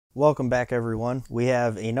Welcome back, everyone. We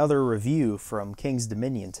have another review from King's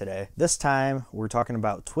Dominion today. This time we're talking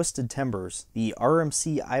about Twisted Timbers, the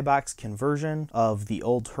RMC I-Box conversion of the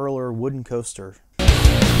old Hurler wooden coaster.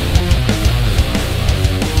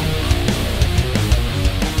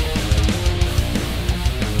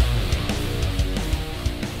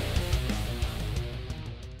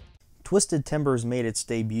 Twisted Timbers made its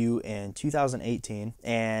debut in 2018,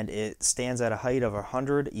 and it stands at a height of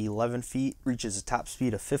 111 feet, reaches a top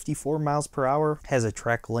speed of 54 miles per hour, has a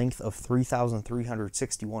track length of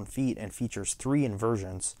 3,361 feet, and features 3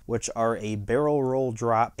 inversions, which are a barrel roll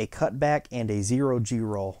drop, a cutback, and a zero-G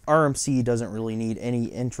roll. RMC doesn't really need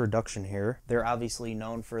any introduction here. They're obviously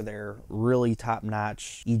known for their really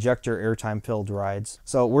top-notch ejector airtime filled rides.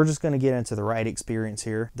 So we're just going to get into the ride experience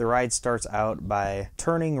here. The ride starts out by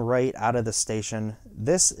turning right out of the station.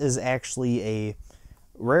 This is actually a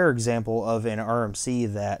rare example of an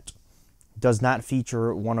RMC that does not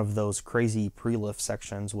feature one of those crazy pre-lift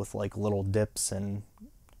sections with like little dips and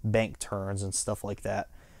bank turns and stuff like that,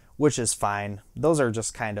 which is fine. Those are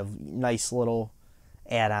just kind of nice little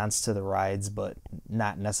add-ons to the rides, but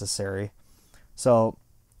not necessary. So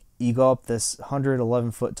you go up this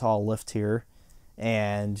 111 foot tall lift here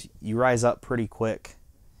and you rise up pretty quick,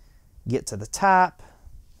 get to the top,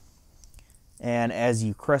 and as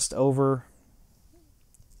you crest over,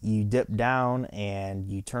 you dip down and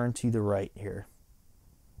you turn to the right here.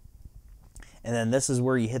 And then this is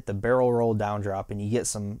where you hit the barrel roll down drop and you get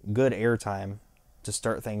some good airtime to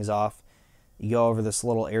start things off. You go over this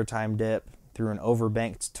little airtime dip through an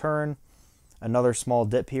overbanked turn, another small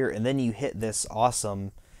dip here, and then you hit this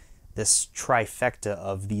trifecta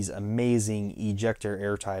of these amazing ejector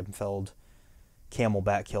airtime filled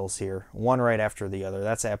camelback hills here, one right after the other.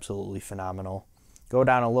 That's absolutely phenomenal. Go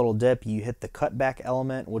down a little dip, you hit the cutback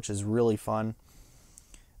element, which is really fun.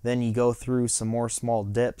 Then you go through some more small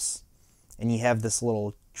dips and you have this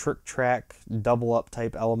little trick track double up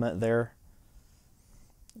type element there.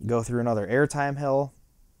 Go through another airtime hill,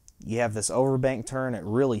 you have this overbank turn, it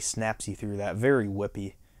really snaps you through that, very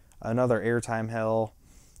whippy. Another airtime hill,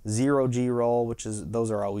 zero-G roll,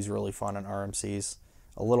 those are always really fun in RMCs.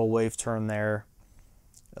 A little wave turn there,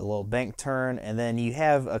 a little bank turn, and then you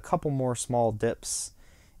have a couple more small dips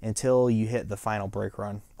until you hit the final brake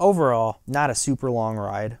run. Overall, not a super long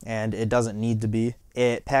ride, and it doesn't need to be.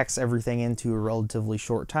 It packs everything into a relatively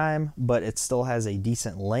short time, but it still has a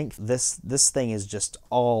decent length. This thing is just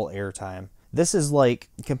all airtime. This is like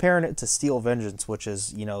comparing it to Steel Vengeance, which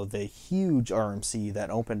is, you know, the huge RMC that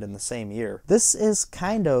opened in the same year. This is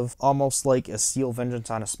kind of almost like a Steel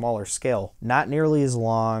Vengeance on a smaller scale. Not nearly as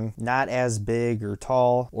long, not as big or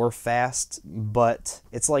tall or fast, but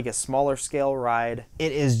it's like a smaller scale ride.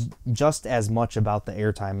 It is just as much about the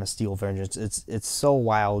airtime as Steel Vengeance. It's so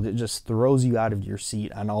wild. It just throws you out of your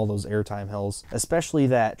seat on all those airtime hills, especially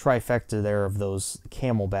that trifecta there of those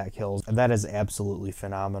camelback hills. That is absolutely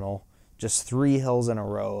phenomenal. Just 3 hills in a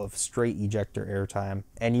row of straight ejector airtime,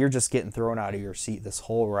 and you're just getting thrown out of your seat this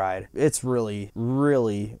whole ride. It's really,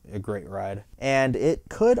 really a great ride. And it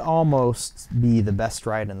could almost be the best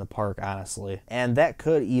ride in the park, honestly. And that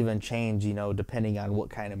could even change, you know, depending on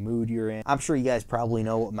what kind of mood you're in. I'm sure you guys probably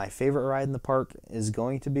know what my favorite ride in the park is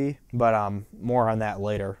going to be, but more on that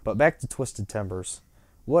later. But back to Twisted Timbers.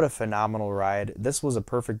 What a phenomenal ride. This was a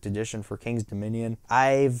perfect addition for King's Dominion.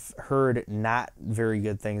 I've heard not very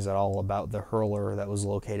good things at all about the Hurler that was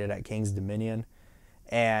located at King's Dominion,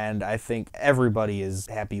 and I think everybody is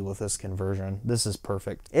happy with this conversion. This is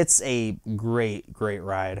perfect. It's a great, great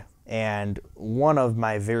ride, and one of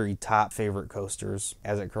my very top favorite coasters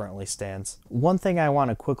as it currently stands. One thing I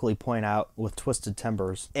want to quickly point out with Twisted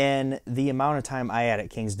Timbers, in the amount of time I had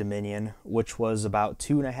at King's Dominion, which was about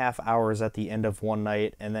 2.5 hours at the end of one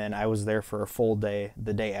night, and then I was there for a full day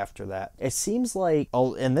the day after that. It seems like,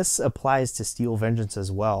 and this applies to Steel Vengeance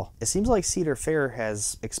as well, it seems like Cedar Fair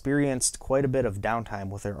has experienced quite a bit of downtime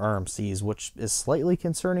with their RMCs, which is slightly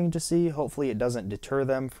concerning to see. Hopefully it doesn't deter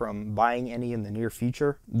them from buying any in the near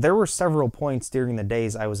future. There were several points during the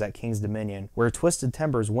days I was at King's Dominion where Twisted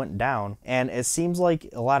Timbers went down, and it seems like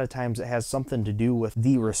a lot of times it has something to do with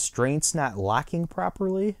the restraints not locking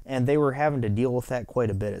properly, and they were having to deal with that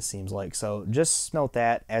quite a bit, it seems like. So just note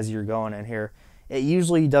that as you're going in here. It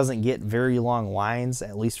usually doesn't get very long lines,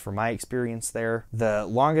 at least from my experience there. The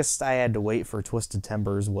longest I had to wait for Twisted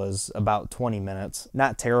Timbers was about 20 minutes.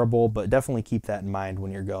 Not terrible, but definitely keep that in mind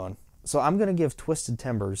when you're going. So I'm going to give Twisted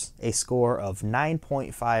Timbers a score of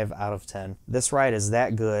 9.5 out of 10. This ride is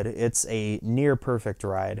that good. It's a near perfect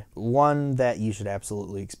ride. One that you should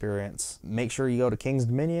absolutely experience. Make sure you go to King's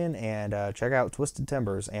Dominion and check out Twisted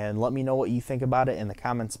Timbers, and let me know what you think about it in the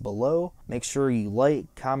comments below. Make sure you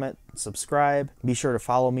like, comment, subscribe. Be sure to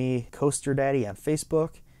follow me, Coaster Daddy, on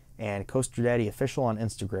Facebook and Coaster Daddy Official on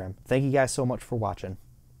Instagram. Thank you guys so much for watching.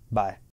 Bye.